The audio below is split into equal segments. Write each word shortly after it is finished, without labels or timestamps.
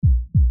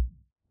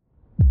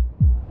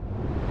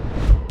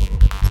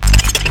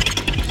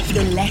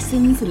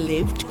Lessons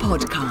Lived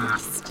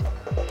podcast.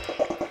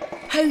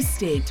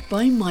 Hosted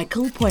by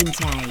Michael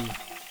Puente.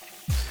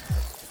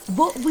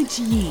 What would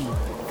you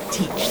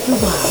teach the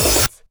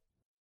world?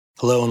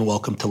 Hello and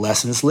welcome to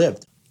Lessons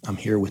Lived. I'm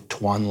here with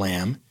Tuan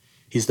Lam.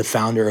 He's the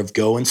founder of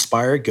Go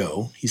Inspire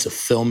Go. He's a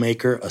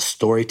filmmaker, a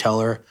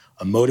storyteller,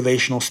 a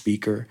motivational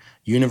speaker,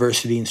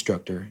 university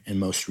instructor,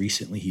 and most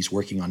recently he's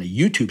working on a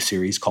YouTube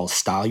series called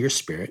Style Your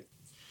Spirit,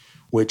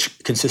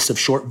 which consists of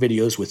short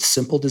videos with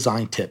simple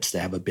design tips that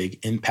have a big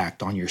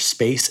impact on your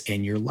space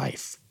and your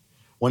life.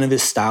 One of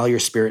his Style Your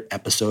Spirit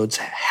episodes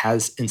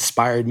has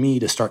inspired me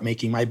to start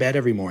making my bed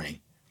every morning.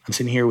 I'm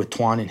sitting here with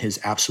Tuan in his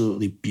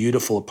absolutely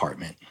beautiful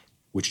apartment,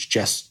 which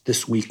just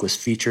this week was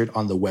featured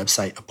on the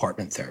website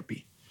Apartment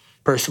Therapy.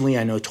 Personally,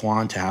 I know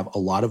Tuan to have a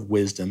lot of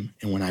wisdom,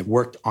 and when I've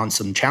worked on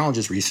some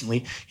challenges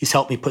recently, he's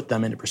helped me put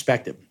them into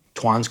perspective.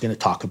 Tuan's going to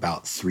talk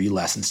about 3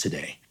 lessons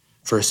today.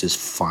 First is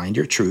find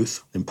your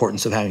truth, the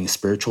importance of having a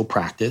spiritual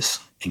practice,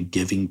 and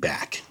giving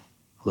back.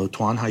 Hello,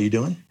 Tuan. How you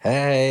doing?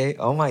 Hey,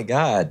 oh my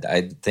God.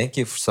 I thank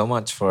you so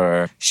much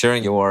for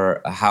sharing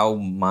how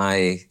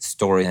my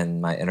story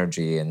and my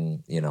energy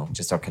and,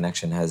 just our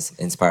connection has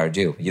inspired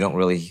you. You don't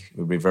really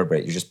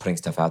reverberate. You're just putting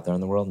stuff out there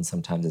in the world. And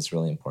sometimes it's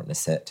really important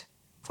to sit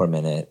for a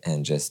minute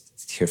and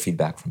just hear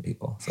feedback from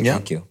people. So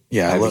thank you.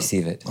 Yeah, I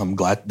receive it. I'm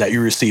glad that you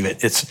receive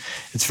it.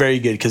 It's very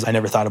good because I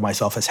never thought of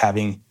myself as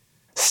having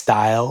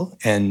style,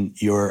 and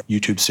your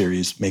YouTube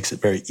series makes it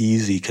very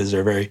easy because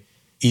they're very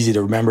easy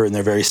to remember and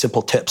they're very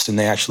simple tips, and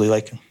they actually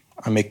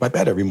I make my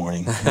bed every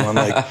morning. I'm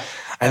like,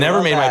 I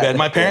never made my bed.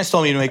 My parents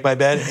told me to make my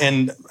bed,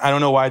 and I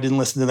don't know why I didn't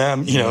listen to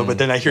them, but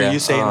then I hear you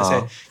say it, and I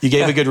say, you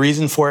gave a good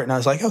reason for it, and I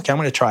was like, okay, I'm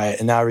going to try it.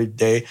 And now every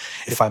day,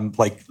 if I'm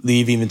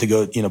leave even to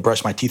go,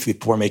 brush my teeth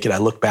before I make it, I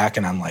look back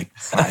and I'm like,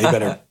 you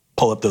better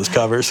pull up those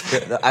covers.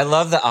 I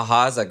love the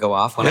ahas that go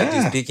off when I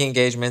do speaking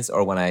engagements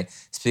or when I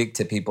speak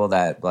to people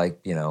that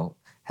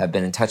have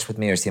been in touch with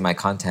me or see my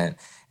content,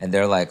 and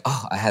they're like,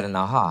 oh, I had an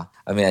aha.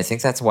 I mean, I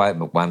think that's why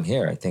I'm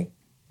here. I think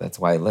that's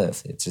why I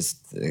live. It's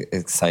just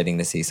exciting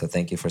to see. So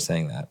thank you for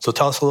saying that. So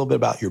tell us a little bit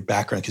about your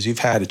background, because you've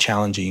had a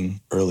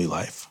challenging early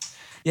life.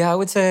 Yeah, I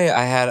would say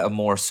I had a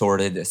more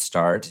sordid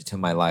start to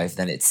my life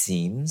than it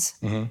seems.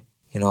 Mm-hmm.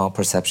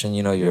 Perception,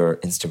 your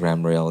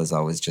Instagram reel is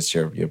always just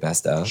your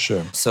best of.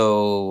 Sure.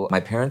 So my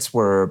parents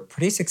were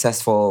pretty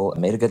successful,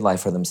 made a good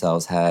life for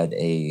themselves, had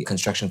a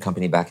construction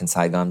company back in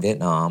Saigon,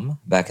 Vietnam,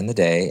 back in the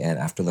day. And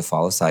after the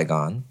fall of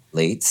Saigon,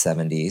 late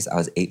 70s, I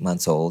was 8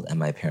 months old, and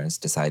my parents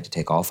decided to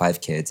take all 5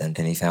 kids and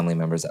any family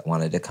members that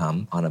wanted to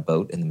come on a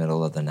boat in the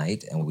middle of the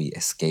night, and we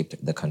escaped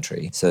the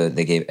country. So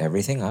they gave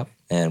everything up,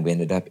 and we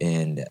ended up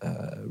in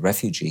a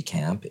refugee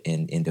camp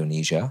in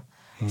Indonesia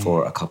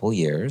for a couple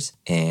years.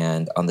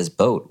 And on this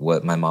boat,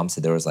 what my mom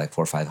said, there was 400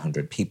 or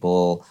 500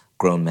 people.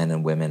 Grown men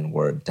and women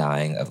were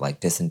dying of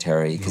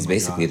dysentery because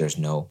basically there's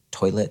no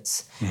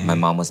toilets. Mm-hmm. My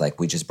mom was like,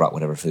 we just brought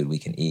whatever food we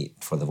can eat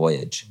for the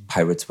voyage.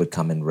 Pirates would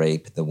come and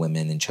rape the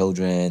women and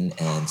children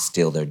and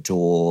steal their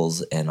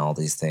jewels and all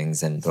these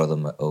things and throw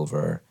them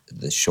over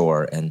the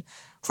shore. And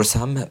for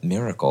some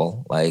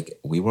miracle,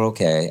 we were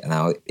okay, and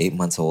I was 8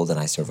 months old, and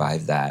I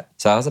survived that.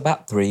 So I was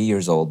about 3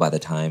 years old by the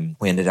time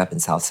we ended up in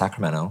South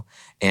Sacramento.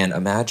 And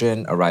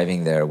imagine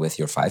arriving there with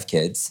your 5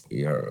 kids,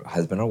 your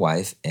husband or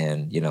wife,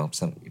 and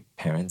some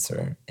parents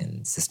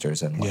and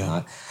sisters and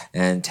whatnot.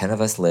 Yeah. And 10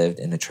 of us lived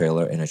in a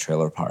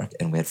trailer park,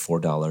 and we had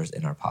 $4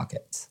 in our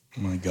pockets.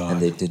 Oh my God!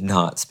 And they did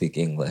not speak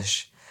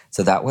English.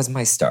 So that was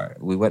my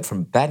start. We went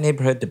from bad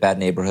neighborhood to bad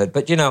neighborhood.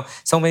 But,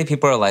 so many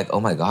people are like, oh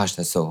my gosh,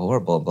 that's so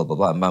horrible, blah, blah,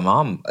 blah. My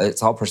mom,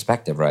 it's all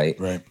perspective, right?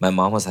 Right. My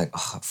mom was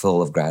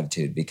full of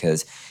gratitude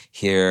because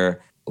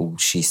here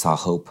she saw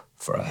hope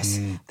for us.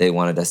 They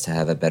wanted us to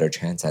have a better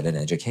chance at an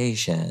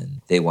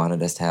education. They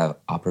wanted us to have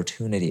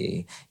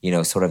opportunity,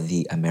 sort of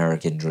the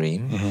American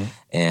dream. Mm-hmm.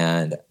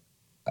 And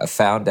I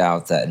found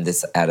out that, and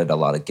this added a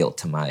lot of guilt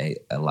to my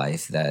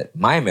life, that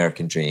my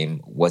American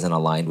dream wasn't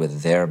aligned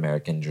with their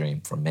American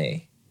dream for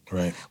me.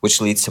 Right. Which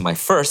leads to my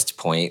first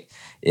point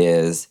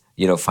is,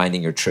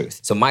 finding your truth.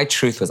 So my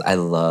truth was I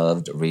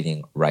loved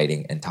reading,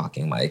 writing, and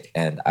talking, Mike.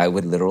 And I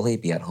would literally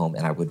be at home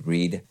and I would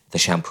read the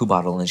shampoo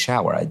bottle in the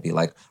shower. I'd be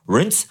like,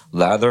 rinse,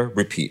 lather,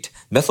 repeat,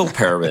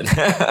 methylparaben.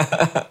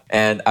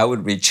 And I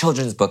would read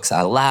children's books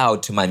out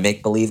loud to my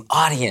make-believe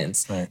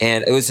audience. Right.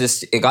 And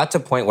it got to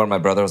a point where my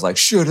brother was like,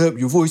 shut up,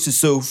 your voice is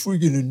so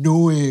freaking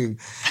annoying.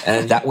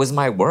 And that was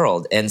my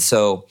world. And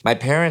so my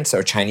parents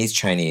are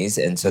Chinese.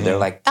 And so they're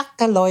like,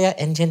 doctor, lawyer,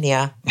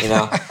 engineer,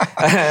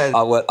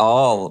 what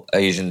all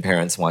Asian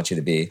parents want you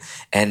to be.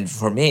 And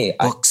for me,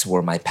 books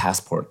were my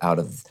passport out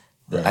of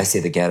I say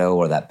the ghetto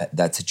or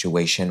that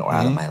situation or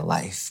out of my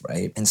life,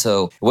 right? And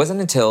so it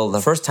wasn't until the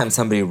first time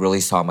somebody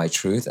really saw my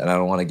truth, and I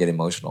don't want to get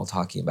emotional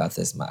talking about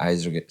this, my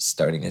eyes are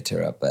starting to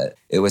tear up, but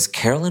it was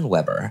Carolyn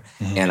Weber.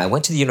 And I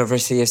went to the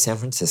University of San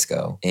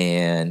Francisco,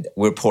 and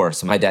we're poor.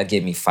 So my dad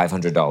gave me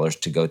 $500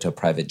 to go to a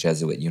private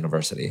Jesuit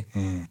university.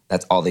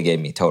 That's all they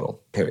gave me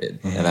total, period.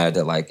 And I had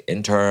to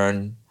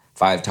intern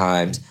 5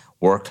 times,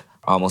 work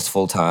almost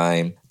full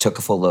time, took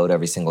a full load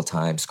every single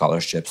time,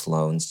 scholarships,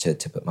 loans to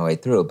put my way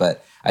through.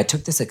 But I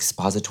took this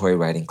expository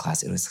writing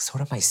class. It was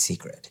sort of my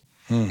secret.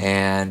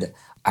 And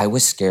I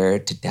was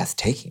scared to death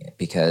taking it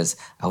because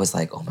I was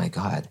like, oh my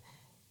God,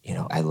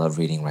 I love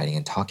reading, writing,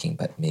 and talking,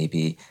 but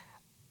maybe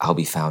I'll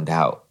be found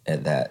out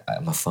that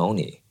I'm a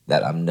phony,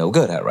 that I'm no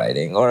good at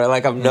writing, or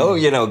like I'm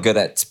good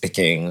at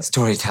speaking,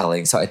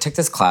 storytelling. So I took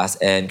this class,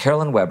 and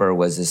Carolyn Weber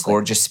was this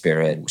gorgeous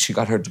spirit. She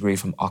got her degree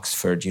from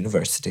Oxford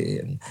University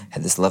and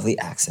had this lovely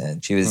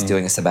accent. She was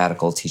doing a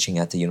sabbatical teaching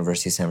at the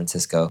University of San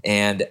Francisco.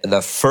 And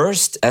the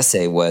first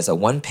essay was a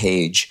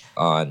 1-page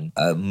on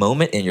a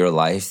moment in your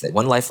life,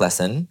 one life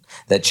lesson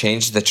that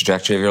changed the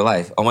trajectory of your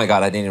life. Oh my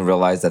God, I didn't even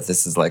realize that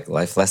this is like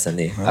life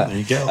lesson-y. Well, there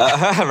you go.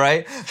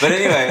 Right? But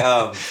anyway.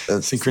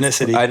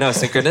 Synchronicity. I know,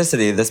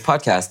 synchronicity, this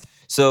podcast.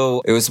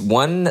 So it was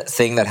one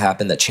thing that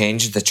happened that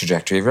changed the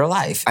trajectory of your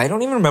life. I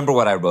don't even remember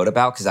what I wrote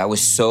about because I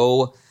was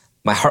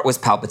my heart was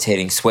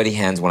palpitating, sweaty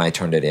hands when I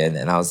turned it in.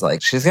 And I was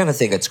like, she's going to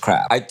think it's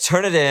crap. I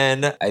turn it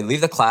in, I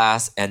leave the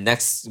class, and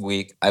next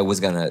week I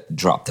was going to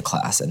drop the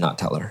class and not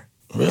tell her.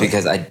 Really?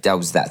 Because I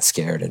was that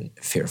scared and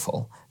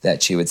fearful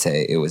that she would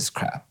say it was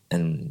crap.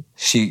 And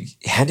she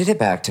handed it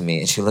back to me,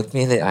 and she looked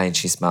me in the eye and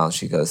she smiled.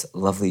 She goes,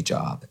 lovely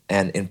job.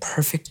 And in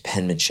perfect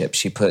penmanship,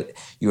 she put,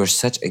 you are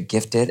such a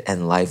gifted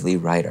and lively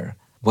writer.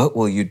 What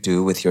will you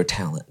do with your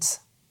talents?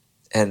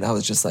 And I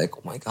was just like,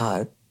 oh my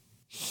God.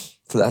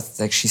 So that's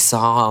like, she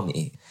saw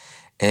me.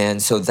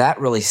 And so that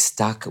really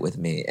stuck with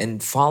me.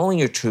 And following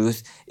your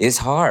truth is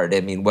hard. I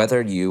mean,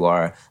 whether you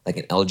are like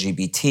an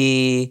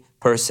LGBT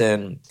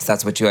person, if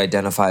that's what you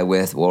identify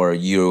with, or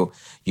you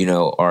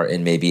are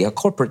in maybe a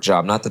corporate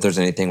job. Not that there's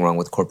anything wrong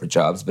with corporate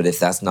jobs, but if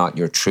that's not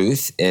your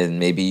truth, and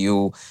maybe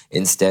you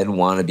instead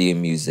want to be a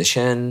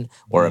musician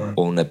or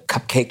own a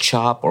cupcake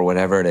shop or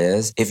whatever it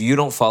is, if you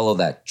don't follow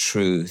that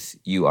truth,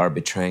 you are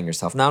betraying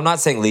yourself. Now, I'm not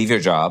saying leave your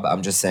job.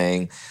 I'm just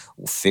saying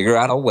figure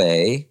out a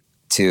way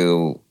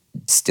to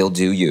still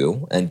do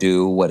you and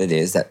do what it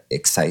is that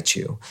excites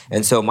you.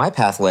 And so my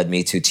path led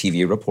me to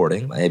TV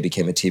reporting. I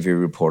became a TV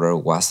reporter,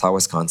 Wausau,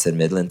 Wisconsin,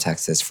 Midland,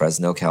 Texas,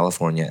 Fresno,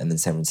 California, and then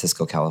San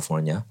Francisco,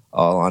 California,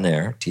 all on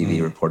air,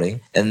 TV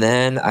reporting. And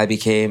then I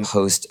became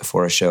host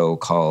for a show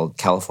called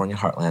California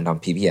Heartland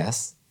on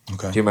PBS.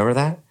 Okay. Do you remember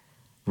that?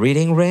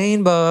 Reading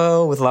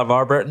Rainbow with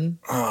LeVar Burton.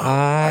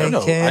 I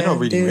know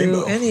Reading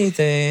Rainbow.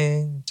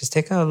 Anything. Just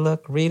take a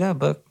look, read a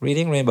book,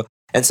 Reading Rainbow.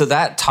 And so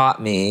that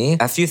taught me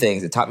a few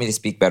things. It taught me to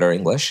speak better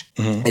English.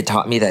 It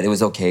taught me that it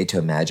was okay to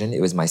imagine.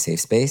 It was my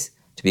safe space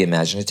to be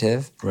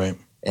imaginative. Right.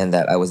 And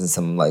that I wasn't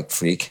some like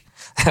freak,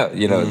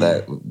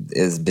 that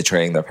is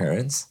betraying their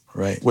parents.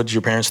 Right. What did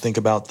your parents think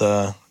about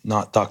the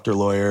not doctor,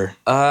 lawyer,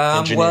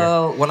 engineer?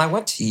 Well, when I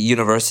went to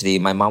university,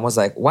 my mom was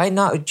like, why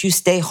not you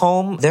stay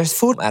home? There's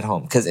food at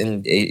home. Because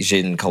in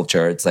Asian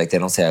culture, it's like they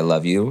don't say I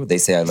love you. They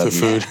say I love you.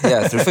 Through food.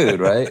 Yeah, through food,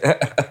 right?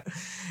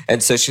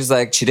 And so she's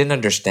like, she didn't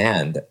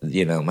understand.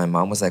 My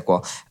mom was like,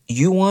 well,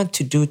 you want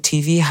to do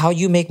TV, how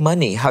you make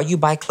money, how you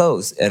buy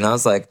clothes. And I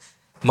was like,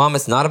 Mom,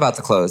 it's not about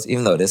the clothes,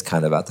 even though it is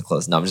kind of about the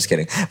clothes. No, I'm just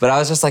kidding. But I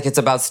was just like, it's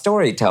about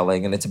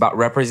storytelling, and it's about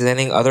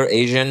representing other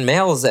Asian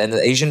males and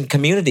the Asian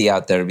community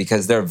out there,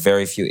 because there are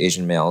very few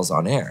Asian males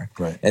on air.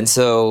 Right. And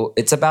so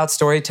it's about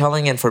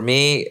storytelling, and for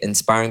me,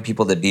 inspiring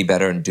people to be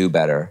better and do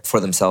better for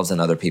themselves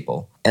and other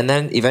people. And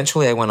then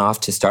eventually I went off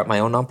to start my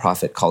own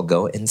nonprofit called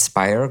Go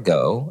Inspire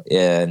Go.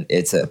 And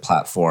it's a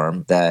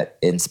platform that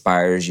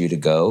inspires you to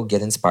go,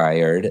 get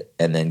inspired,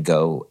 and then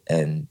go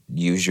and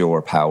use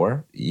your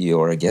power,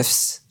 your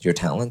gifts, your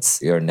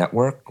talents, your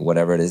network,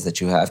 whatever it is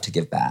that you have to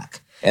give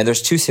back. And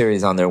there's 2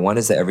 series on there. One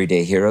is the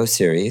Everyday Hero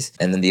series,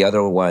 and then the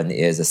other one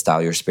is a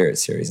Style Your Spirit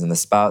series. And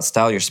the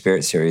Style Your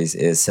Spirit series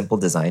is simple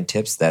design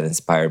tips that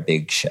inspire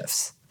big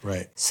shifts.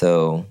 Right.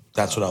 So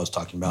that's what I was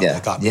talking about.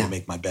 That got me to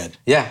make my bed.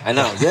 Yeah, I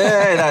know.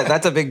 Yeah,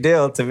 that's a big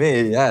deal to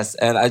me. Yes.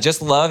 And I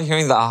just love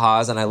hearing the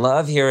ahas, and I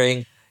love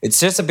hearing, it's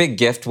just a big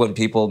gift when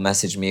people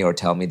message me or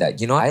tell me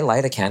that, I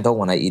light a candle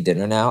when I eat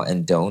dinner now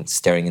and don't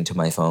staring into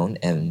my phone,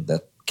 and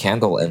the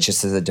candle, it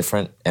just is a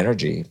different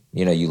energy.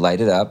 You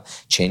light it up,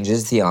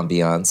 changes the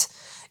ambiance.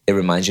 It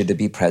reminds you to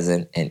be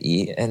present and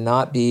eat and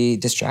not be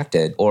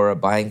distracted. Or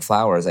buying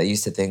flowers. I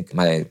used to think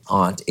my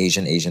aunt,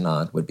 Asian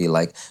aunt, would be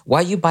like,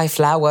 why you buy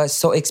flowers?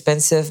 So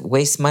expensive,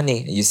 waste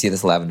money. You see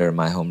this lavender in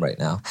my home right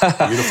now.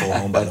 Beautiful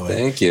home, by the way.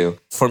 Thank you.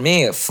 For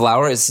me,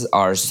 flowers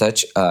are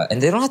such,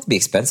 and they don't have to be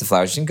expensive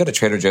flowers. You can go to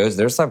Trader Joe's.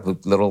 There's like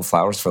little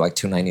flowers for like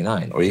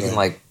 $2.99. Or you can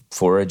like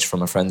forage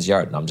from a friend's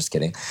yard. No, I'm just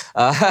kidding.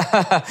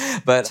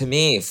 But to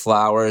me,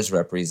 flowers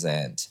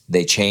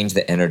they change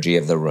the energy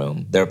of the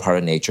room. They're part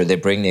of nature. They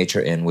bring nature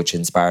in, which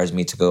inspires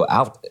me to go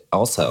out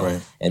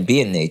also and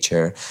be in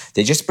nature.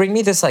 They just bring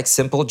me this like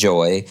simple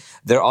joy.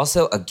 They're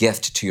also a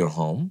gift to your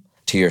home,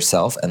 to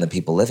yourself, and the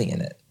people living in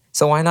it.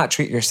 So why not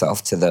treat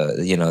yourself to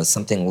the,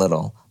 something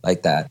little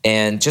like that?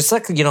 And just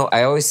like,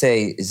 I always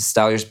say,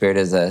 Style Your Spirit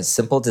is a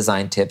simple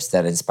design tips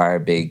that inspire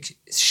big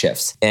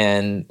shifts.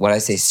 And when I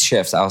say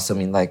shifts, I also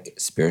mean like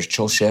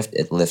spiritual shift.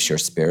 It lifts your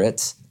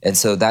spirits. And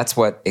so that's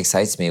what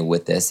excites me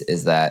with this,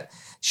 is that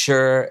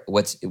sure,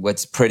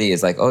 what's pretty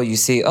is like, oh, you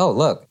see, oh,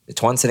 look,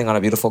 Tuan's sitting on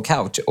a beautiful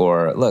couch,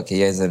 or look,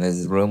 he is in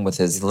his room with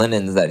his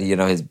linens that,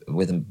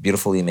 with a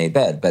beautifully made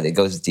bed, but it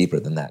goes deeper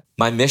than that.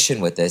 My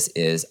mission with this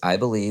is I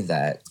believe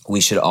that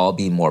we should all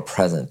be more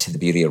present to the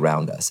beauty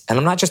around us. And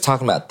I'm not just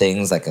talking about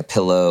things like a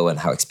pillow and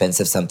how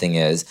expensive something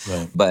is,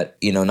 right. but,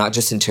 not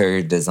just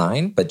interior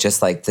design, but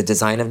just like the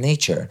design of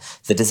nature,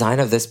 the design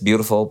of this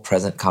beautiful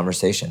present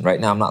conversation. Right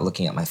now, I'm not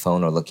looking at my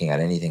phone or looking at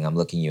anything. I'm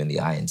looking you in the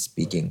eye and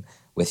speaking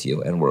with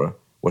you, and we're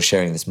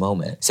sharing this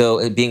moment.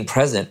 So being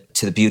present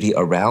to the beauty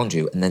around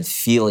you and then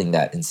feeling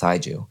that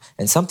inside you.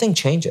 And something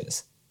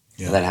changes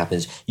when that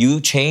happens. You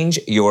change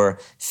your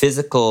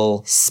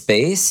physical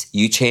space,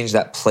 you change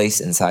that place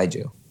inside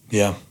you.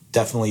 Yeah,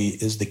 definitely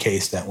is the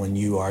case that when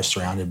you are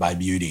surrounded by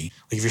beauty,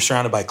 like if you're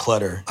surrounded by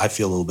clutter, I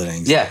feel a little bit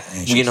anxious. Yeah,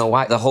 you know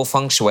why? The whole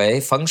feng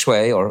shui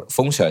or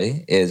feng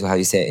shui is how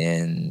you say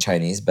it in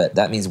Chinese, but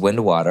that means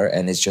wind, water,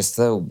 and it's just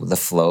the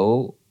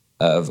flow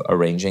of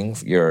arranging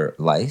your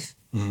life.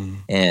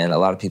 And a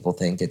lot of people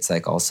think it's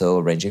like also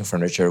arranging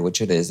furniture, which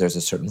it is. There's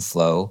a certain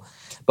flow.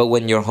 But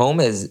when your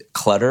home is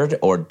cluttered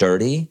or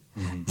dirty,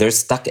 there's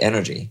stuck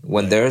energy.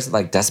 When there's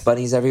like dust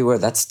bunnies everywhere,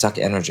 that's stuck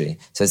energy.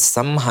 So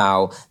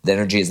somehow the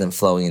energy isn't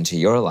flowing into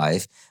your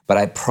life. But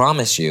I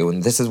promise you,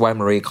 and this is why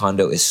Marie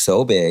Kondo is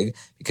so big,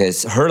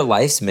 because her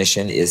life's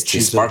mission is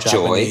to spark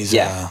joy.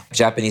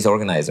 Japanese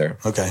organizer.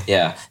 Okay.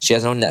 Yeah. She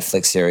has her own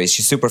Netflix series.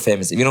 She's super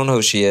famous. If you don't know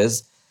who she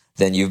is,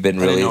 then you've been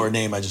really... I didn't know her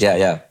name. I just...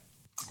 Yeah.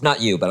 Not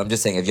you, but I'm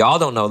just saying, if y'all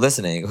don't know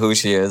listening who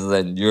she is,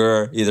 then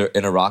you're either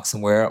in a rock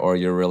somewhere or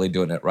you're really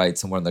doing it right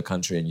somewhere in the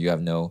country and you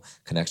have no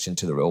connection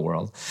to the real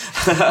world.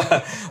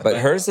 But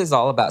hers is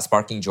all about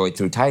sparking joy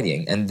through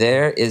tidying. And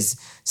there is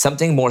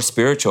something more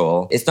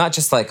spiritual. It's not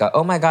just like,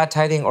 oh my God,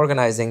 tidying,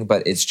 organizing,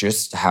 but it's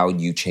just how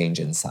you change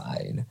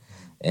inside.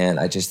 And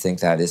I just think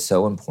that is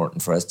so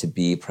important for us to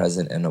be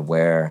present and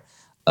aware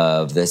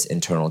of this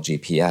internal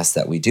GPS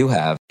that we do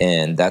have.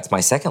 And that's my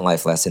second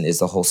life lesson, is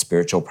the whole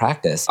spiritual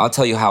practice. I'll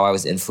tell you how I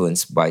was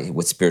influenced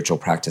with spiritual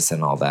practice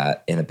and all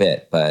that in a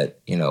bit. But,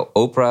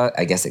 Oprah,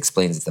 I guess,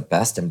 explains it the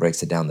best and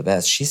breaks it down the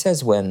best. She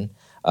says when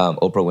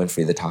Oprah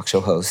Winfrey, the talk show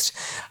host.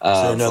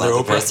 Another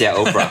Oprah? Yeah,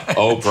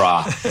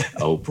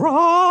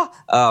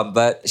 Oprah.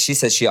 But she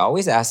says she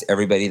always asks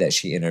everybody that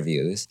she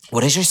interviews,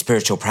 what is your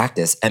spiritual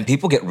practice? And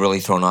people get really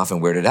thrown off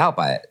and weirded out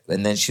by it.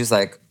 And then she's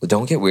like, well,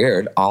 don't get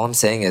weird. All I'm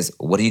saying is,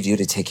 what do you do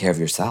to take care of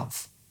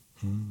yourself?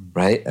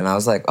 Right? And I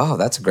was like, oh,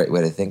 that's a great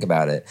way to think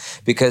about it.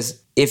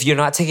 Because if you're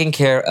not taking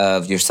care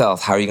of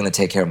yourself, how are you going to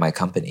take care of my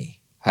company?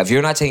 If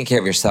you're not taking care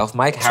of yourself,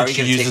 Mike, how are you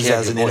going to take care of your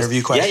as an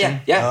interview question?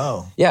 Yeah.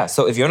 Oh. Yeah,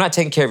 so if you're not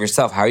taking care of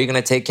yourself, how are you going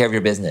to take care of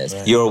your business,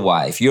 your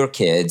wife, your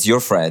kids,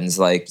 your friends?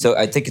 So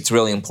I think it's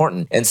really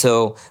important. And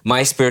so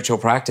my spiritual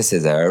practice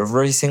is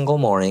every single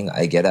morning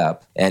I get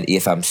up, and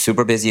if I'm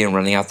super busy and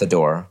running out the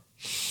door,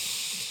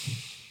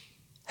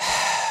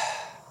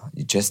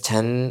 just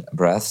 10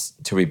 breaths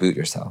to reboot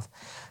yourself.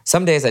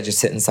 Some days I just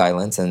sit in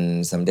silence,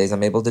 and some days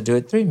I'm able to do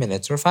it 3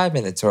 minutes or 5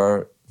 minutes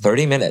or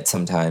 30 minutes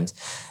sometimes.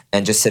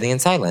 And just sitting in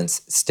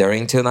silence,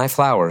 staring to my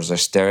flowers, or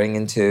staring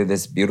into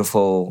this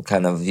beautiful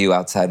kind of view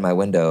outside my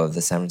window of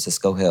the San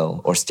Francisco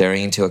Hill, or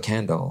staring into a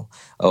candle.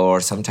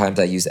 Or sometimes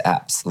I use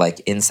apps like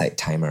Insight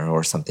Timer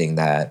or something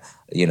that,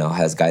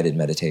 has guided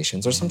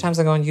meditations. Or sometimes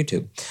I go on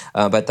YouTube.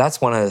 But that's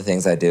one of the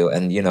things I do.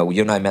 And, you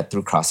and I met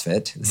through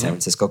CrossFit, the San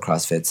Francisco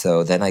CrossFit.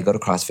 So then I go to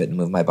CrossFit and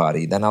move my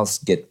body. Then I'll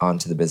get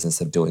onto the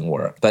business of doing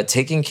work. But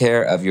taking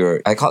care of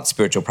I call it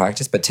spiritual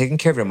practice, but taking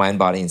care of your mind,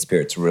 body, and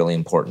spirit is really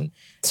important.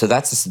 So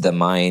that's just the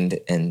mind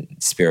and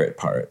spirit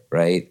part,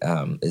 right?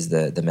 Is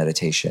the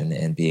meditation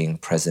and being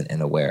present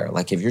and aware.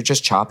 Like if you're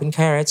just chopping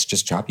carrots,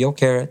 just chop your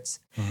carrots.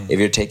 If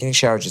you're taking a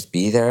shower, just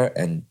be there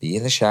and be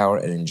in the shower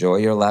and enjoy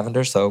your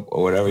lavender soap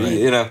or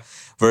whatever,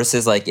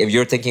 versus like if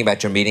you're thinking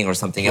about your meeting or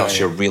something else,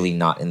 you're really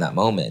not in that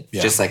moment.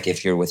 Yeah. Just like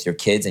if you're with your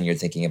kids and you're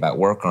thinking about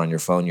work or on your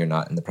phone, you're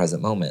not in the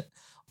present moment.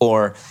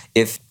 Or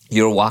if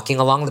you're walking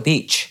along the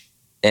beach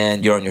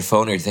and you're on your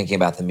phone or you're thinking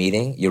about the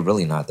meeting, you're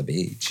really not at the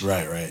beach.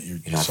 Right. You're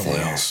not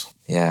somewhere else.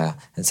 Yeah.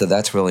 And so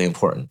that's really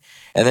important.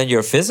 And then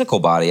your physical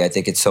body, I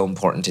think it's so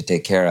important to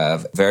take care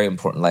of. Very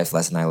important life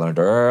lesson I learned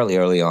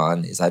early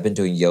on is I've been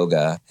doing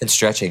yoga and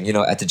stretching.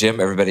 At the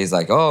gym, everybody's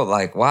like, oh,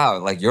 like, wow,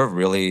 like you're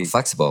really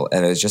flexible.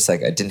 And it was just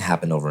like, it didn't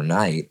happen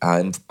overnight.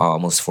 I'm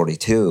almost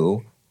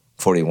 42,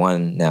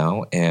 41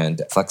 now,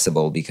 and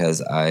flexible because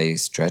I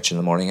stretch in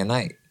the morning and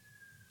night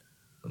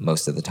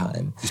most of the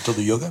time. You still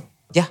do yoga?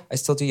 Yeah, I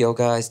still do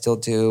yoga. I still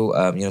do,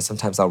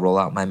 sometimes I'll roll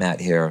out my mat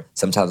here.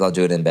 Sometimes I'll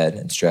do it in bed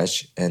and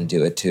stretch and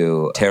do it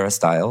to Tara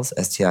Stiles,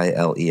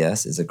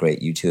 Stiles, is a great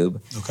YouTube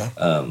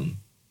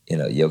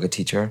yoga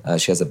teacher.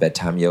 She has a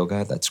bedtime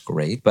yoga. That's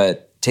great.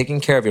 But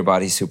taking care of your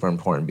body is super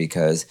important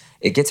because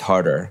it gets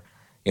harder.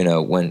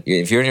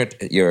 If you're in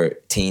your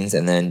teens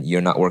and then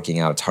you're not working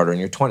out, it's harder in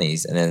your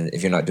 20s. And then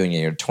if you're not doing it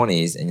in your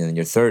 20s and in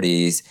your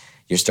 30s,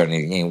 you're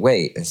starting to gain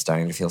weight and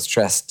starting to feel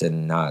stressed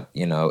and not,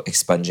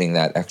 expunging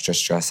that extra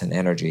stress and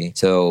energy.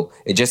 So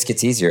it just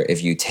gets easier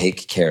if you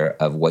take care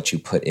of what you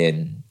put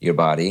in your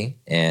body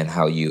and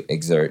how you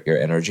exert your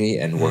energy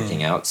and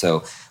working out.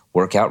 So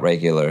work out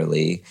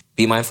regularly.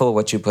 Be mindful of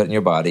what you put in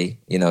your body.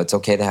 It's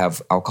okay to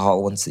have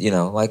alcohol once in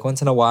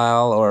a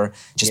while, or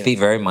just be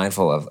very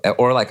mindful of.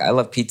 Or like, I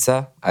love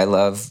pizza. I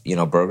love,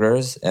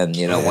 burgers, and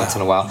once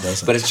in a while.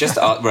 But it's just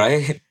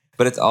right.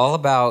 But it's all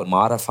about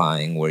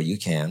modifying where you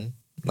can.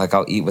 Like,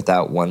 I'll eat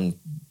without one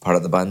part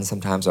of the bun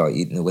sometimes, or I'll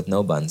eat with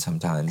no bun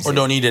sometimes. Or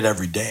don't eat it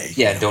every day.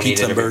 Yeah, don't eat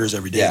pizza it and burgers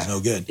every day is no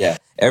good. Yeah,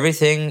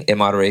 everything in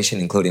moderation,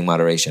 including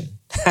moderation.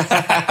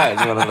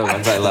 It's one of the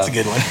ones I love. That's a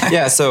good one.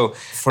 Yeah, so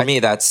for me,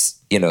 that's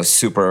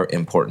super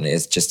important,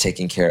 is just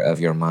taking care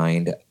of your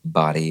mind,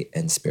 body,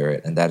 and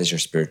spirit, and that is your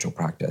spiritual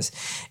practice.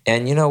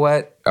 And you know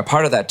what? A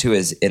part of that too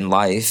is in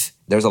life.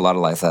 There's a lot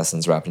of life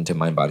lessons wrapped into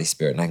mind, body,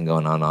 spirit, and I can go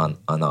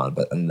on.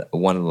 But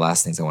one of the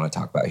last things I want to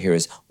talk about here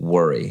is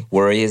worry.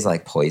 Worry is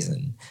like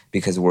poison,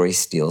 because worry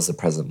steals the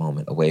present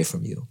moment away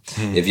from you.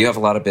 If you have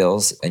a lot of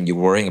bills and you're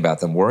worrying about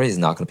them, worry is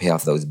not going to pay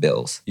off those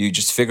bills. You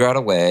just figure out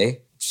a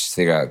way. Just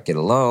figure out, get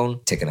a loan,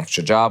 take an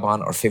extra job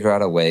on, or figure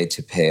out a way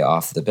to pay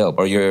off the bill.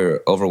 Or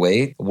you're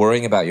overweight,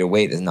 worrying about your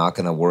weight is not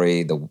going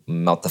to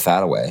melt the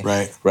fat away.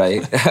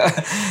 Right?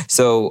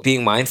 So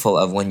being mindful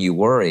of when you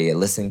worry,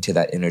 listening to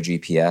that inner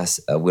GPS,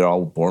 we're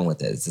all born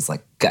with it. It's this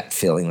like gut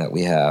feeling that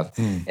we have.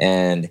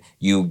 And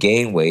you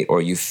gain weight,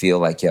 or you feel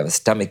like you have a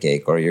stomach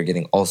ache, or you're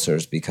getting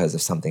ulcers because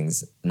of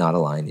something's not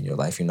aligned in your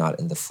life. You're not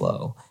in the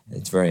flow.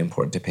 It's very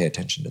important to pay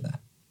attention to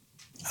that.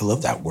 I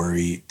love that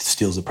worry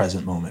steals the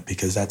present moment,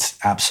 because that's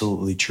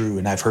absolutely true.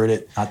 And I've heard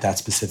it, not that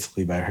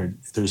specifically, but I heard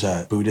there's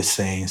a Buddhist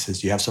saying, it says,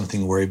 do you have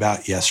something to worry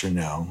about? Yes or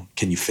no?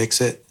 Can you fix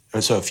it?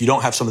 So if you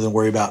don't have something to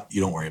worry about,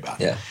 you don't worry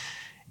about it. Yeah.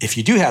 If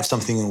you do have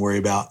something to worry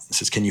about, it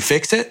says, can you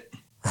fix it?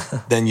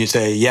 Then you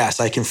say, yes,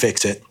 I can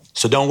fix it.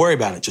 So don't worry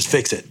about it. Just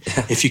fix it.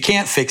 If you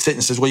can't fix it,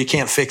 and says, well, you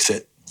can't fix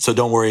it, so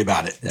don't worry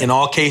about it. Yeah. In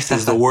all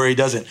cases, the worry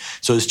doesn't.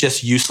 So it's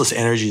just useless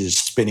energy that's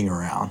spinning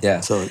around. Yeah.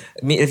 So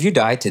I mean, if you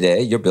die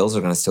today, your bills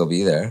are going to still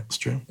be there. It's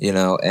true.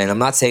 And I'm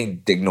not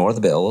saying ignore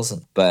the bills,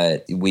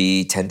 but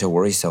we tend to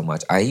worry so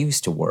much. I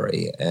used to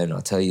worry, and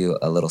I'll tell you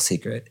a little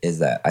secret, is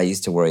that I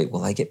used to worry,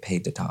 will I get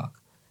paid to talk?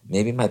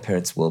 Maybe my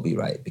parents will be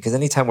right. Because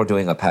anytime we're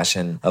doing a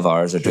passion of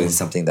ours or doing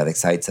something that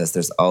excites us,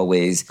 there's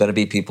always going to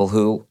be people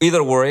who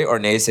either worry or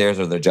naysayers,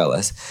 or they're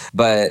jealous.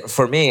 But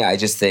for me, I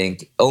just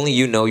think only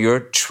you know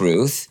your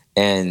truth,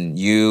 and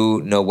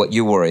you know what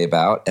you worry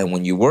about. And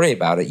when you worry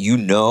about it, you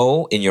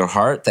know in your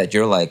heart that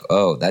you're like,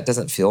 oh, that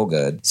doesn't feel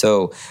good.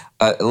 So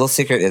a little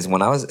secret is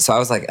I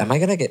was like, am I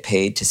going to get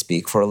paid to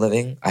speak for a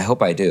living? I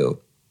hope I do.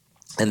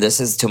 And this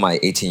is to my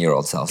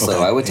 18-year-old self.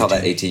 So I would tell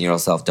that 18-year-old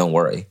self, don't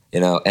worry,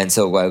 And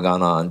so I've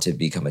gone on to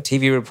become a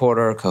TV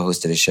reporter,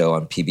 co-hosted a show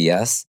on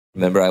PBS.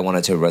 Remember, I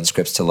wanted to run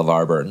scripts to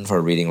LeVar Burton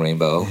for Reading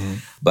Rainbow,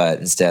 but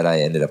instead I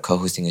ended up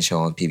co-hosting a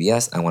show on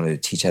PBS. I wanted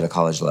to teach at a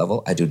college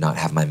level. I do not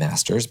have my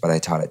master's, but I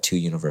taught at 2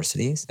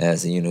 universities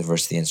as a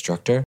university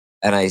instructor.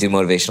 And I do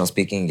motivational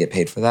speaking and get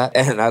paid for that.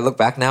 And I look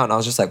back now and I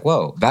was just like,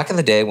 whoa, back in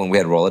the day when we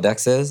had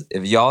Rolodexes,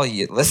 if y'all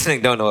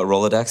listening don't know what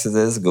Rolodexes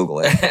is, Google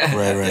it.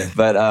 Right.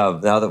 But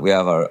now that we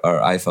have our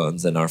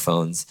iPhones and our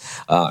phones,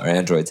 our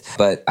Androids.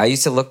 But I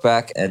used to look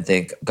back and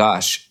think,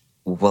 gosh,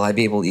 will I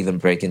be able to even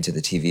break into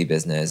the TV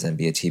business and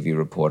be a TV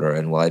reporter?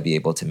 And will I be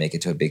able to make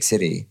it to a big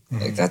city?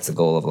 Like, that's the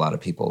goal of a lot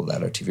of people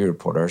that are TV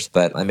reporters.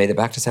 But I made it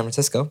back to San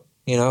Francisco,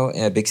 in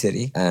a big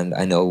city. And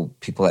I know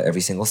people at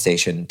every single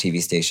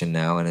TV station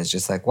now. And it's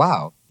just like,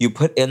 wow, you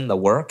put in the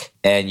work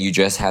and you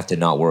just have to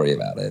not worry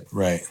about it.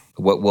 Right.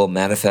 What will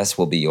manifest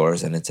will be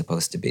yours, and it's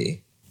supposed to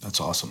be.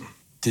 That's awesome.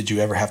 Did you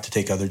ever have to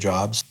take other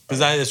jobs? Because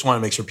I just want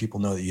to make sure people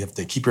know that you have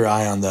to keep your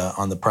eye on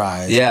the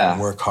prize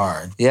and work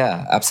hard.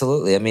 Yeah,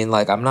 absolutely. I mean,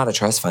 like, I'm not a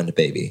trust fund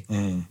baby.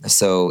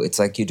 So it's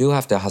like you do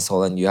have to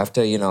hustle, and you have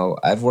to,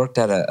 I've worked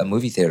at a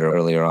movie theater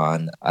earlier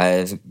on.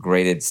 I've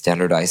graded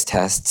standardized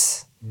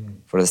tests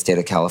for the state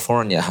of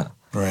California.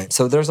 Right.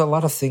 So there's a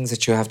lot of things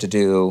that you have to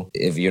do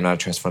if you're not a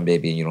trust fund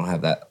baby and you don't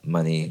have that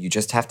money. You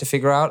just have to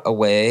figure out a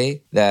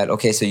way that,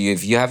 okay, so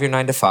if you have your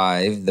 9 to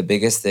 5, the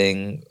biggest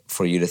thing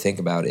for you to think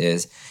about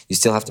is you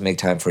still have to make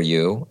time for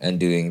you and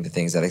doing the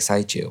things that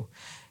excite you.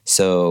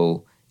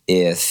 So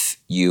if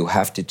you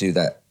have to do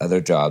that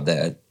other job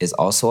that is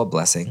also a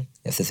blessing, you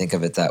have to think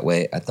of it that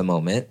way at the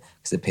moment,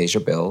 because it pays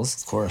your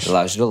bills. Of course. It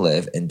allows you to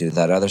live and do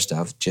that other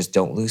stuff. Just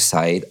don't lose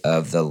sight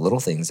of the little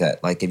things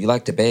that, like, if you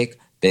like to bake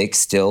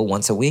still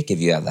once a week if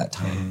you have that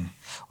time.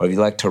 Or if you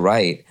like to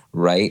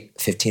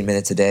write 15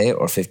 minutes a day,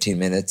 or 15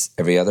 minutes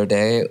every other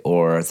day,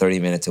 or 30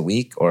 minutes a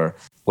week, or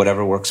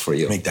whatever works for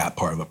you. Make that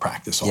part of a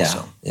practice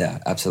also. Yeah,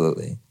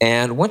 absolutely.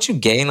 And once you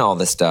gain all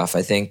this stuff,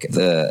 I think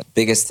the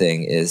biggest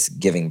thing is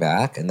giving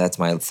back. And that's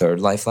my third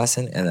life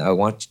lesson. And I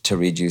want to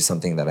read you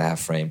something that I have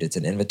framed. It's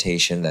an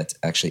invitation that's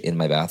actually in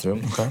my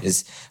bathroom. Okay.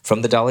 It's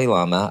from the Dalai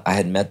Lama. I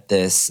had met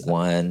this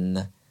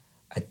one,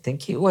 I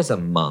think he was a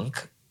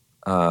monk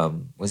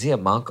was he a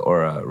monk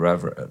or a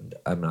reverend?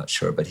 I'm not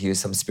sure, but he was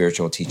some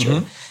spiritual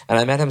teacher. And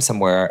I met him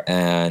somewhere,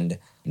 and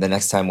the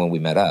next time when we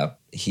met up,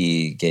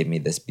 he gave me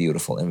this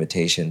beautiful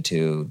invitation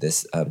to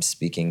this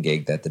speaking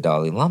gig that the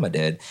Dalai Lama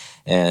did.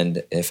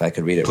 And if I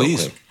could read it real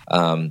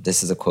quick.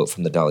 This is a quote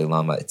from the Dalai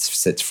Lama. It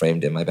sits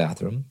framed in my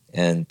bathroom,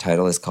 and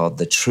title is called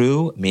The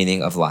True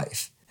Meaning of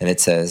Life. And it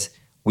says,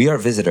 "We are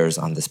visitors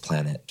on this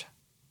planet.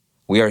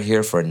 We are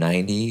here for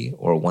 90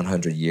 or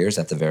 100 years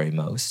at the very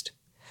most.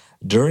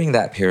 During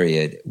that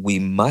period, we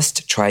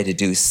must try to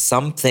do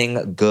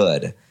something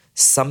good,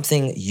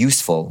 something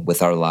useful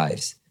with our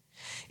lives.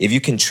 If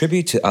you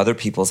contribute to other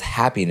people's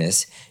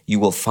happiness, you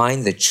will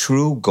find the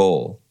true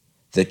goal,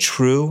 the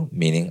true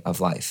meaning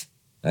of life."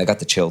 I got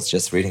the chills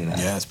just reading that.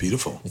 Yeah, it's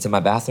beautiful. It's in my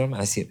bathroom.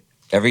 I see it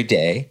every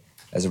day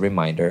as a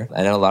reminder.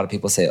 I know a lot of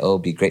people say, oh,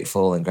 be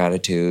grateful and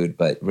gratitude,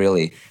 but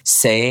really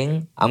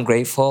saying I'm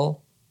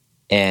grateful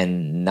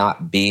and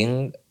not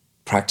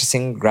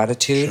practicing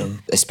gratitude,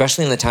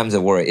 especially in the times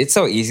of worry. It's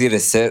so easy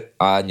to sit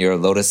on your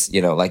lotus,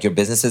 like your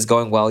business is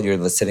going well,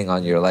 you're sitting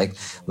on your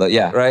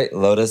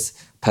lotus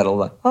pedal,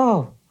 like,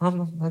 oh,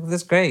 I'm like,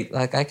 this is great.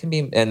 Like I can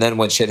be, and then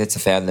when shit hits a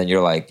fan, then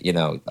you're like,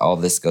 all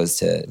this goes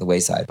to the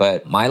wayside.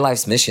 But my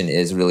life's mission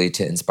is really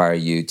to inspire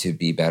you to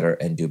be better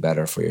and do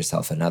better for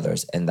yourself and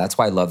others. And that's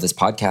why I love this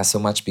podcast so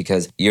much,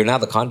 because you're now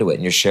the conduit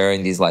and you're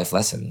sharing these life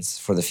lessons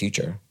for the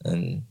future.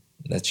 And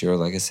that's your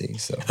legacy.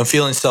 So I'm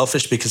feeling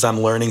selfish because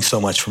I'm learning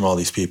so much from all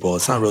these people.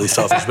 It's not really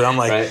selfish, but I'm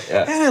like,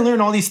 man, I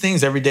learn all these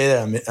things every day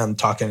that I'm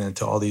talking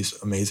to all these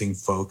amazing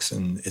folks,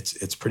 and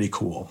it's pretty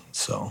cool.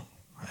 So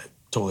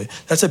totally.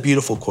 That's a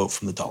beautiful quote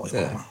from the Dalai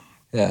Lama.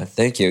 Yeah,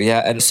 thank you.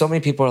 Yeah, and so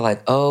many people are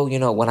like, oh,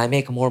 when I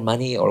make more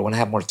money or when I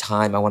have more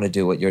time, I want to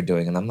do what you're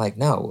doing. And I'm like,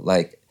 no,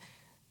 like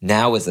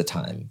now is the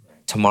time.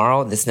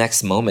 Tomorrow, this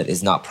next moment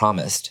is not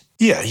promised.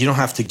 Yeah, you don't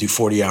have to do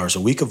 40 hours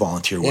a week of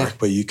volunteer work,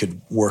 but you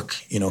could work,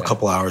 a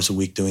couple hours a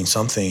week doing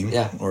something.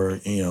 Yeah. Or,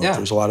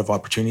 there's a lot of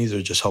opportunities,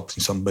 or just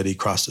helping somebody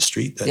cross the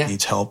street that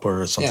needs help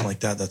or something like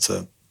that. That's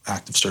an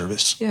act of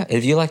service. Yeah.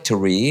 If you like to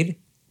read,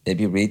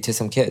 maybe read to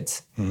some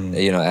kids, at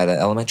an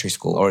elementary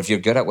school. Or if you're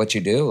good at what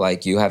you do,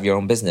 like you have your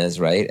own business,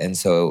 right? And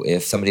so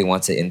if somebody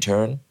wants an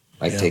intern,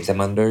 take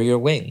them under your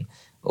wing.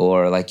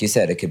 Or like you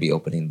said, it could be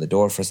opening the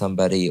door for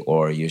somebody,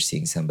 or you're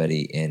seeing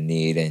somebody in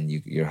need and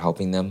you're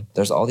helping them.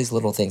 There's all these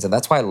little things. And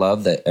that's why I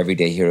love the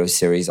Everyday Heroes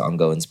series on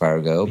Go Inspire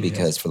Go,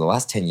 because for the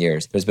last 10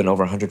 years, there's been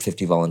over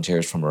 150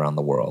 volunteers from around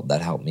the world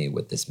that helped me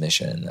with this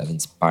mission of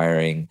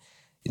inspiring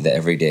the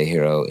everyday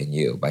hero in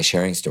you by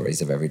sharing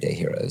stories of everyday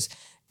heroes.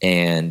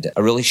 And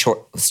a really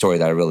short story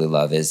that I really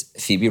love is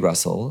Phoebe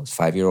Russell,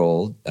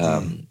 5-year-old,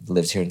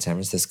 lives here in San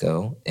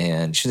Francisco.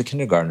 And she's a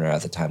kindergartner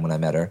at the time when I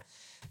met her.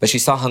 But she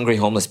saw hungry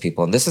homeless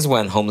people. And this is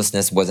when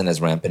homelessness wasn't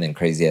as rampant and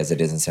crazy as it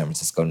is in San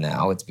Francisco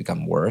now. It's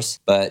become worse.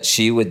 But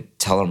she would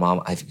tell her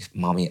mom,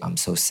 Mommy, I'm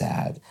so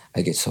sad.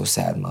 I get so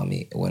sad,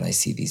 Mommy, when I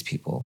see these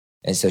people.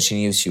 And so she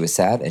knew she was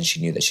sad, and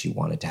she knew that she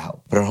wanted to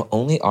help. But her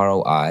only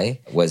ROI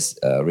was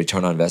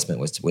return on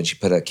investment was when she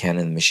put a can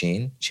in the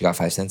machine, she got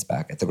 5 cents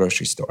back at the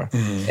grocery store.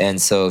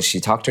 And so she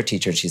talked to her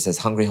teacher, and she says,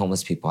 hungry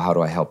homeless people, how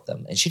do I help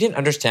them? And she didn't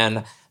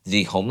understand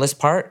the homeless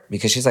part,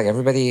 because she's like,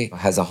 everybody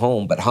has a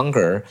home, but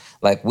hunger,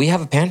 like we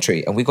have a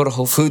pantry and we go to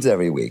Whole Foods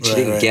every week. She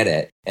didn't get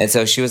it. And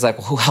so she was like,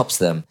 well, who helps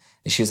them?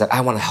 And she was like,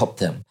 I want to help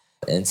them.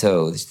 And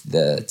so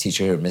the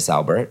teacher, Miss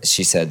Albert,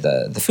 she said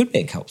the food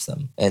bank helps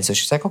them. And so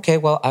she's like, okay,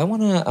 well, I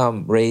want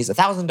to raise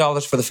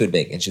 $1,000 for the food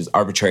bank. And she was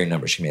arbitrary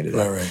number. She made it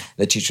up.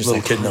 The teacher's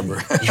little like, kid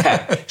number.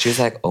 She was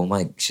like, oh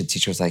my, the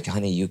teacher was like,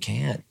 honey, you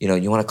can't.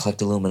 You want to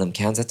collect aluminum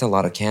cans? That's a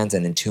lot of cans.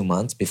 And in 2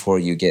 months before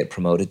you get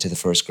promoted to the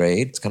first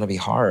grade, it's going to be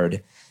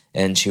hard.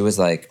 And she was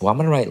like, well, I'm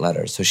going to write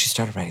letters. So she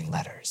started writing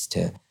letters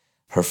to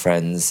her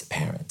friends'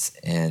 parents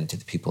and to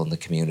the people in the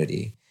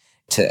community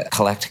to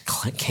collect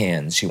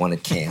cans. She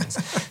wanted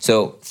cans.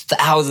 So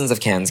thousands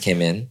of cans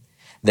came in.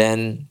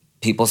 Then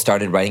people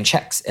started writing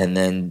checks. And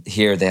then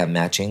here they have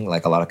matching,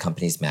 like a lot of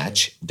companies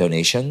match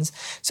donations.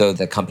 So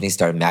the company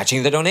started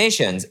matching the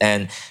donations.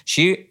 And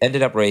she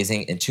ended up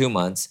raising in 2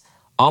 months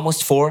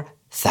almost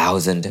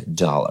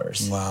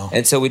 $4,000. Wow.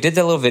 And so we did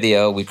the little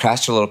video. We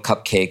crashed a little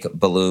cupcake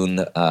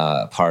balloon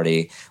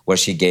party where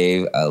she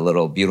gave a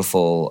little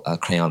beautiful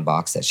crayon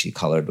box that she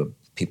colored with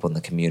people in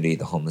the community,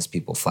 the homeless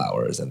people,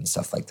 flowers and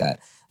stuff like that,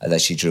 that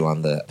she drew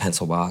on the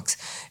pencil box.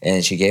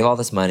 And she gave all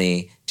this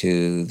money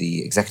to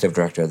the executive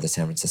director of the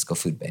San Francisco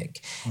Food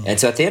Bank.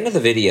 And so at the end of the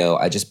video,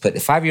 I just put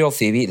 5-year-old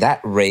Phoebe,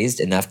 that raised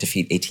enough to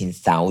feed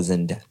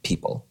 18,000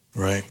 people.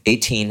 Right.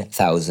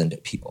 18,000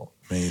 people.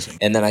 Amazing.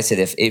 And then I said,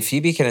 if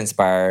Phoebe can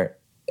inspire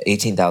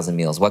 18,000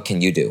 meals, what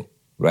can you do?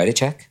 Write a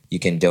check. You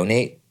can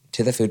donate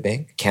to the food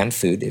bank, canned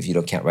food if you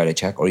can't write a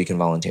check, or you can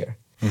volunteer.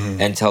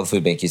 And tell the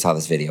food bank you saw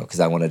this video, because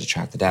I wanted to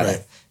track the data. Right.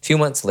 A few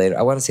months later,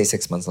 I want to say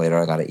 6 months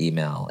later, I got an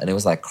email, and it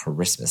was like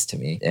Christmas to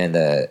me. And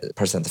the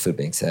person at the food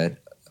bank said,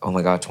 oh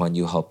my God, Tuan,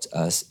 you helped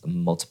us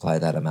multiply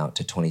that amount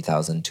to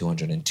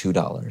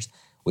 $20,202,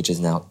 which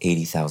is now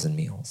 80,000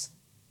 meals.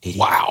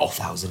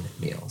 80,000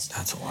 meals.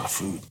 That's a lot of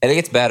food. And it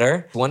gets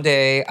better. One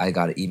day, I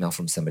got an email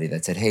from somebody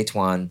that said, hey,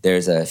 Tuan,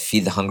 there's a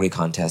Feed the Hungry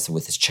contest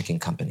with this chicken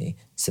company.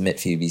 Submit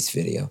Phoebe's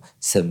video.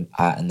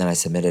 And then I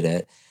submitted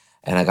it.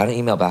 And I got an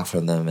email back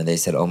from them, and they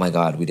said, oh, my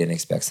God, we didn't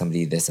expect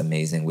somebody this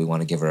amazing. We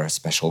want to give her a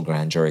special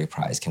grand jury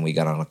prize. Can we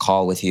get on a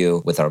call with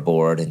you, with our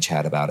board, and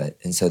chat about it?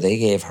 And so they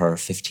gave her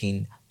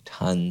 15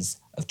 tons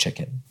of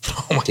chicken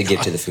to give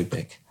to the food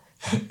bank.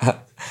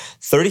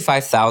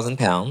 35,000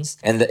 pounds.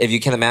 And if you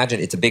can imagine,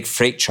 it's a big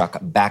freight truck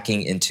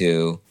backing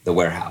into the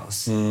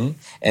warehouse. Mm-hmm.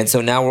 And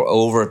so now we're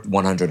over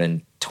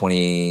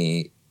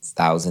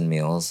 120,000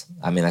 meals.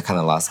 I mean, I kind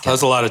of lost count.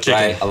 That's a lot of chicken.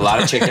 Right? A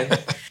lot of chicken.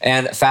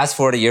 And fast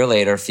forward a year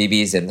later,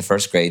 Phoebe's in the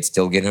first grade,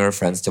 still getting her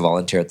friends to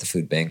volunteer at the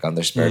food bank on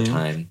their spare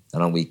time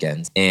and on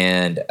weekends.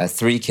 And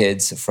 3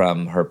 kids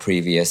from her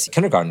previous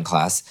kindergarten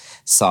class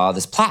saw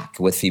this plaque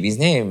with Phoebe's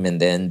name. And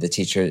then the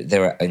teacher, they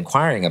were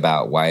inquiring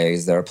about why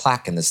is there a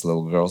plaque in this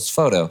little girl's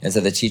photo. And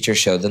so the teacher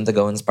showed them the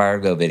Go Inspire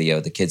Go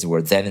video. The kids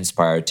were then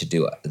inspired to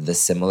do the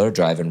similar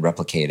drive and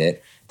replicate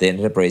it. They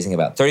ended up raising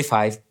about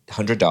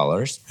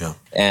 $3,500. Yeah.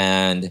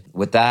 And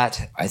with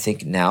that, I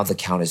think now the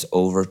count is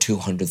over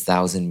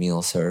 200,000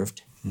 meals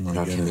served in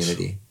our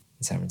community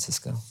in San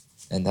Francisco.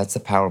 And that's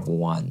the power of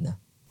one.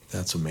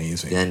 That's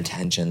amazing. The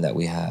intention that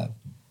we have.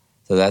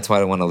 So that's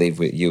what I want to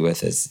leave you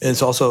with is. And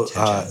it's also,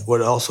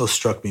 what also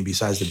struck me,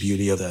 besides the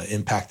beauty of the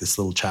impact this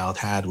little child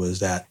had, was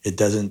that it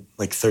doesn't,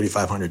 like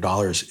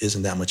 $3,500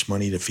 isn't that much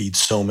money to feed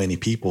so many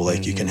people.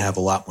 Like you can have a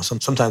lot more.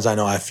 Sometimes I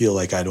know I feel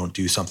like I don't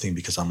do something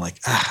because I'm like,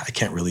 I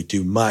can't really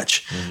do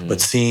much.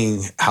 But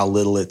seeing how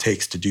little it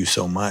takes to do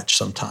so much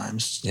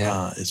sometimes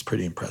is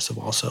pretty impressive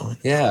also.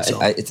 Yeah,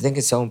 I think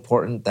it's so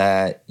important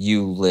that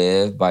you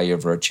live by your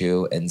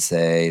virtue and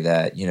say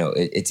that, you know,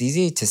 it's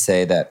easy to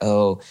say that,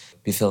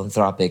 be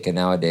philanthropic, and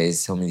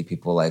nowadays so many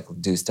people like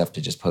do stuff to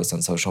just post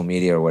on social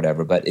media or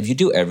whatever. But if you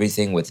do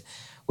everything with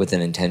an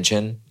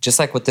intention, just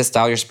like with this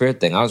Style Your Spirit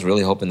thing, I was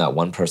really hoping that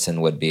one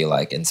person would be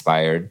like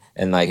inspired,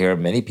 and like here are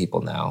many people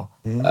now,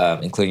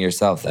 including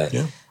yourself, that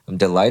I'm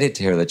delighted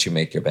to hear that you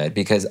make your bed,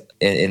 because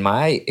in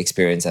my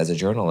experience as a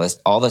journalist,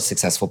 all the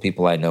successful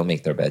people I know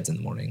make their beds in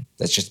the morning.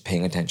 That's just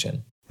paying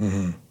attention.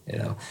 You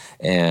know,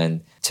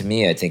 and to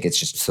me, I think it's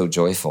just so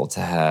joyful to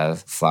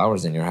have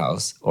flowers in your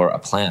house, or a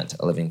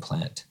living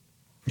plant.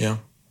 Yeah.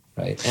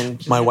 Right.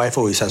 And my wife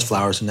always has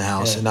flowers in the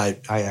house, and I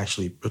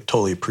actually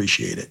totally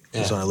appreciate it,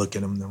 because when I look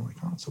at them, they're like,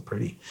 oh, it's so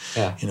pretty.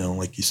 Yeah. You know,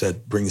 like you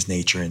said, brings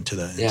nature into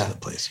the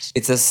places.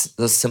 It's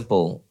those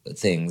simple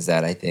things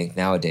that I think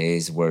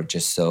nowadays we're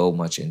just so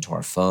much into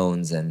our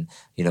phones, and,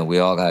 you know, we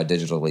all got to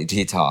digitally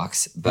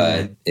detox,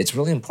 but it's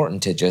really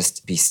important to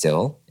just be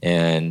still.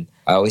 And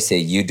I always say,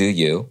 you do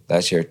you.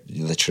 That's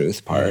the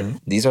truth part.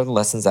 These are the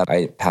lessons that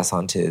I pass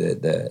on to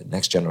the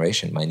next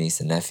generation, my niece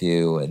and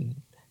nephew and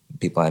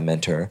people I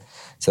mentor.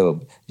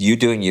 So you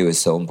doing you is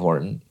so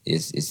important.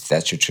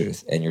 That's your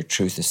truth, and your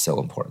truth is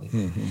so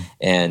important.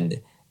 And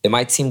it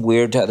might seem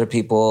weird to other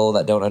people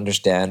that don't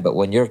understand, but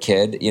when you're a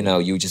kid, you know,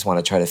 you just want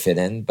to try to fit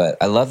in. But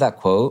I love that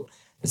quote.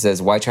 It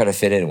says, why try to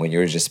fit in when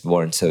you're just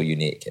born so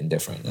unique and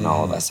different, and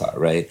all of us are,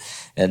 right?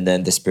 And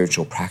then the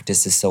spiritual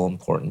practice is so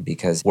important,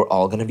 because we're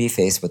all going to be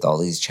faced with all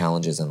these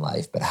challenges in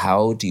life. But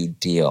how do you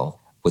deal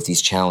with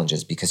these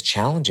challenges? Because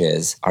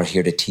challenges are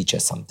here to teach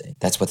us something.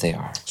 That's what they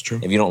are. It's true.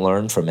 If you don't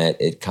learn from it,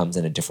 it comes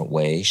in a different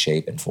way,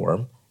 shape, and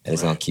form. And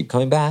it's going to keep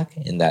coming back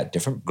in that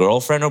different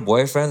girlfriend or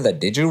boyfriend that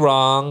did you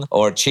wrong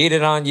or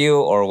cheated on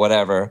you or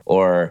whatever.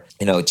 Or,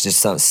 you know, it's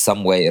just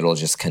some way it'll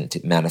just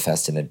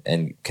manifest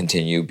and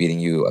continue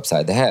beating you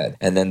upside the head.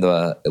 And then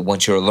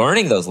once you're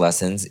learning those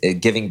lessons,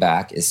 giving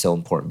back is so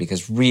important,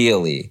 because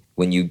really,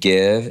 when you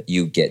give,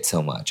 you get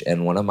so much.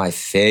 And one of my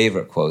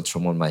favorite quotes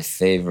from one of my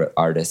favorite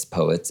artists,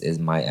 poets, is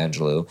Maya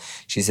Angelou.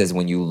 She says,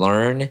 when you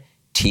learn,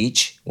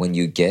 teach. When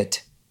you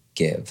get,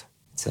 give.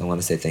 So I want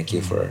to say thank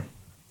you for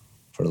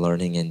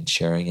learning and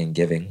sharing and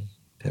giving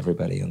to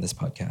everybody on this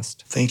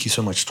podcast. Thank you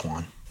so much,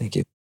 Tuan. Thank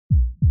you.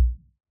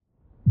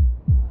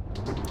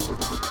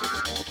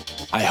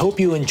 I hope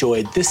you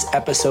enjoyed this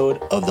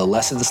episode of the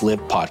Lessons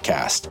Lived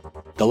podcast.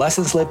 The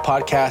Lessons Lived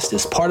podcast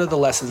is part of the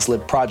Lessons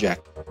Lived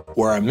project,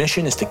 where our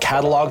mission is to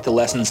catalog the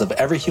lessons of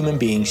every human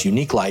being's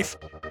unique life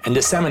and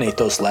disseminate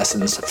those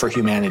lessons for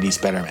humanity's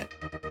betterment.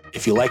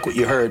 If you like what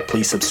you heard,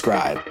 please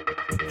subscribe.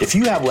 If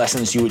you have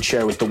lessons you would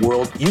share with the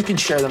world, you can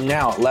share them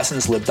now at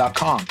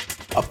lessonslived.com,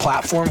 a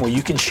platform where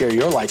you can share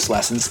your life's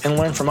lessons and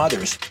learn from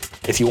others.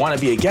 If you want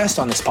to be a guest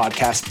on this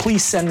podcast,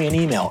 please send me an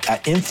email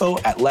at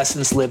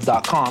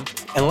info@lessonslived.com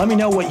and let me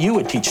know what you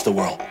would teach the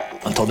world.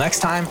 Until next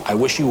time, I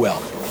wish you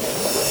well.